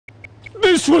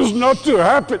This was not to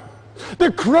happen. The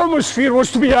chromosphere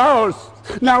was to be ours.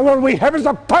 Now all we have is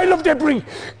a pile of debris.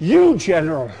 You,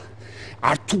 General,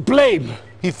 are to blame.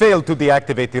 He failed to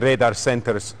deactivate the radar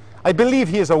centers. I believe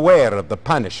he is aware of the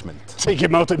punishment. Take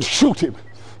him out and shoot him.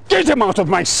 Get him out of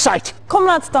my sight!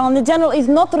 Comrade Stalin, the General is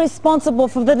not responsible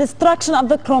for the destruction of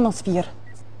the chromosphere.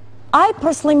 I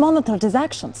personally monitored his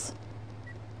actions.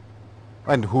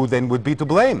 And who then would be to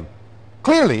blame?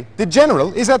 Clearly, the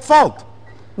General is at fault.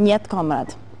 Niet,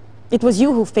 comrade. It was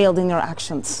you who failed in your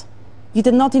actions. You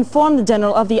did not inform the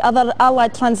General of the other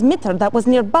Allied transmitter that was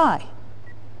nearby.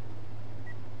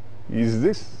 Is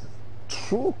this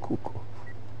true, Kukov?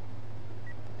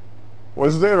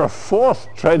 Was there a fourth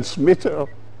transmitter?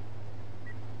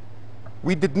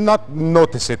 We did not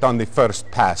notice it on the first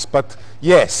pass, but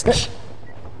yes.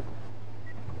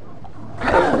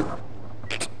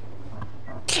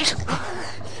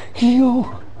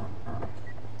 You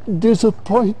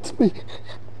disappoint me,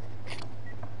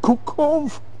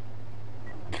 Kukov.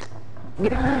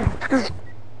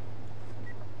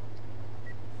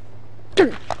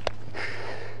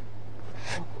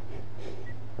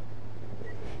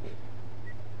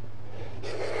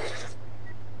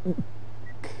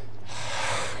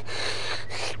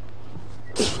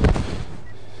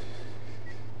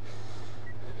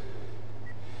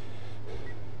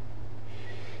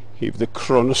 If the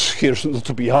chronosphere is not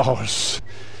to be ours,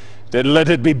 then let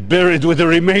it be buried with the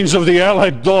remains of the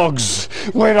Allied dogs.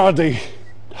 Where are they?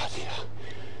 Nadia,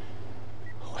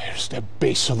 where's their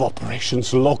base of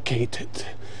operations located?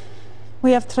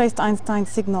 We have traced Einstein's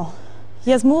signal.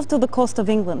 He has moved to the coast of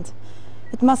England.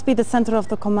 It must be the center of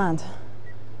the command.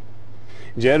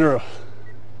 General,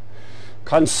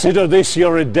 consider this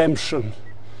your redemption.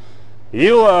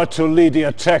 You are to lead the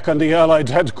attack on the Allied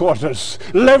headquarters.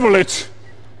 Level it!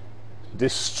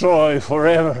 Destroy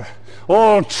forever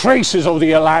all traces of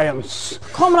the Alliance.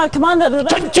 Comrade Commander...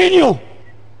 Continue!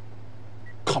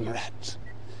 Comrade.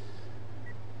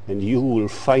 And you will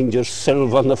find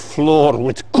yourself on the floor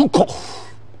with Kukov.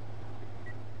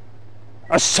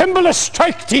 Assemble a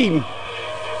strike team!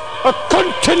 A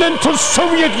continental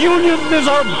Soviet Union is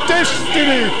our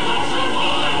destiny!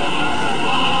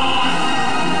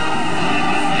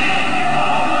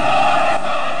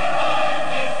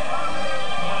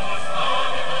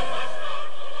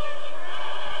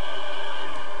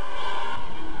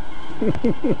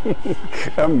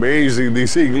 Amazing,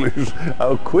 these English,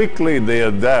 how quickly they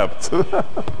adapt.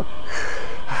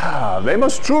 They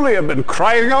must truly have been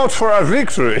crying out for our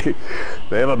victory.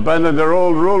 They have abandoned their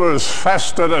old rulers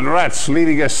faster than rats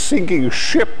leading a sinking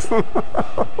ship.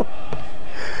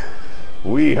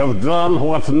 We have done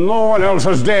what no one else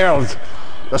has dared.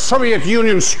 The Soviet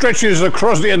Union stretches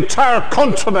across the entire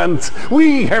continent.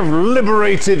 We have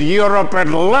liberated Europe at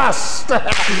last.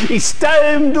 It's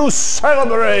time to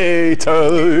celebrate.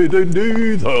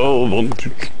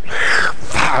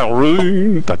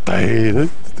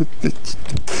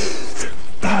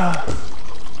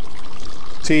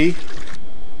 See?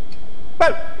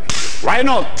 Well, why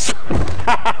not?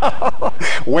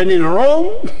 When in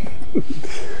Rome.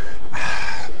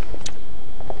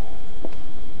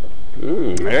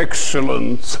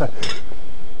 Excellent.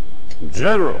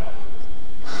 General,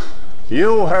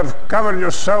 you have covered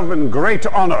yourself in great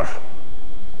honor.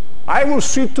 I will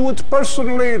see to it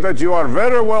personally that you are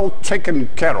very well taken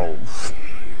care of.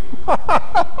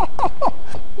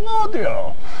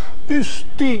 Nadia, this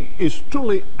tea is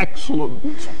truly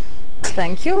excellent.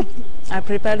 Thank you. I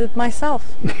prepared it myself.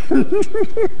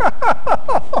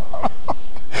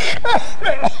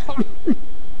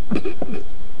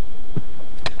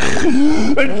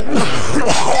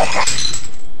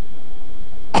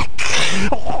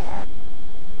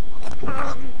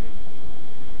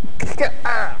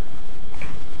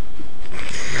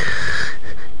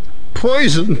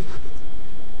 Poison?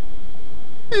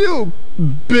 You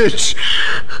bitch!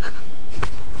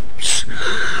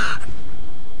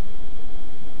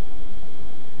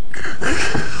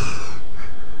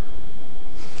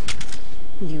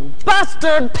 You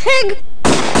bastard pig!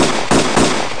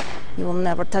 You will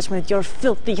never touch me with your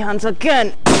filthy hands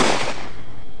again!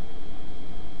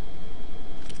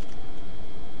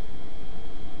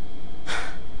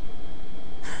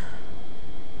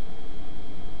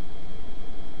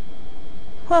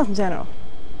 Well, General,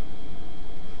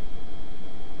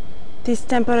 this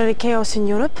temporary chaos in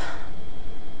Europe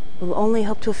will only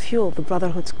help to fuel the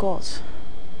Brotherhood's cause.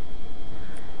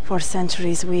 For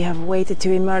centuries we have waited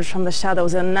to emerge from the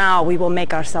shadows, and now we will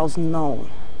make ourselves known.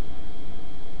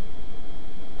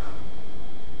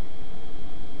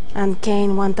 And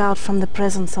Cain went out from the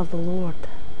presence of the Lord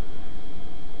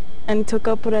and took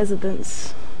up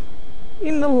residence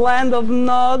in the land of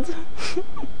Nod.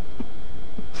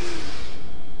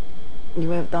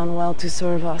 You have done well to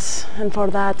serve us, and for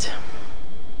that,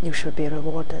 you should be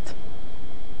rewarded.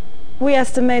 We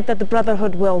estimate that the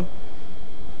Brotherhood will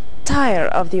tire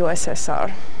of the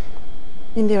USSR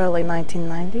in the early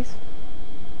 1990s.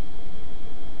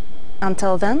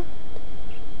 Until then,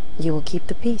 you will keep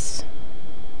the peace.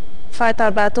 Fight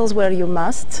our battles where you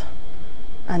must,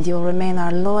 and you'll remain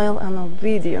our loyal and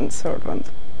obedient servant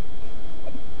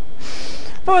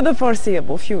for the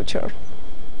foreseeable future.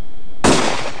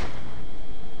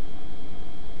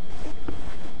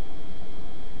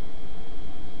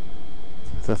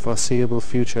 The foreseeable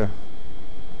future.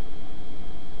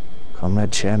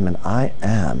 Comrade Chairman, I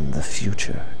am the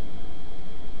future.